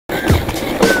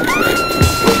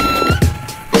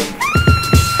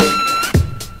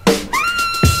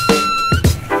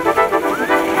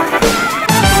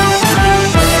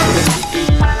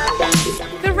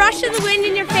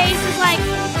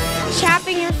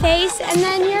face, and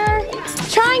then you're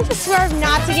trying to swerve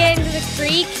not to get into the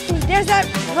creek. There's that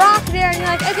rock there, and you're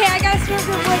like, okay, I gotta swerve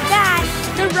to avoid that.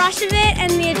 The rush of it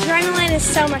and the adrenaline is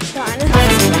so much fun.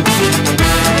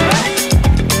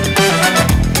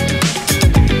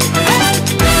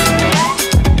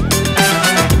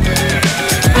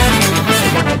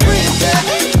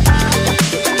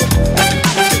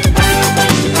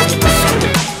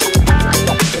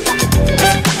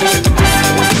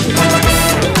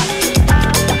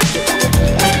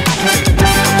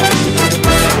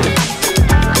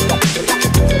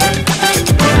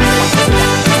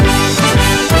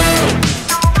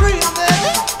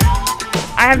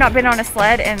 I have not been on a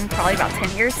sled in probably about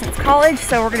 10 years since college,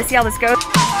 so we're gonna see how this goes.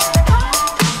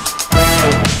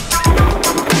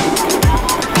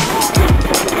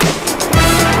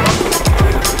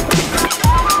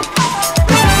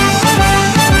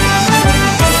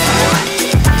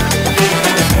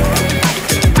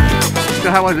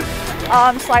 So how was it?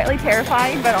 Slightly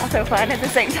terrifying, but also fun at the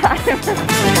same time.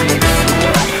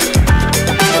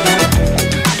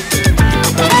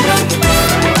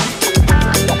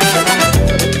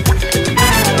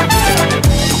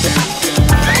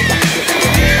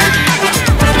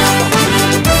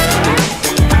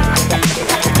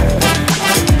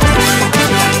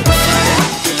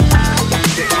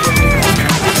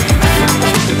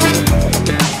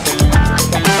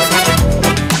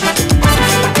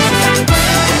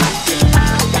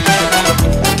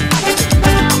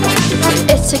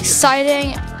 It's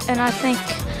exciting, and I think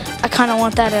I kind of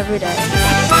want that every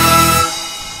day.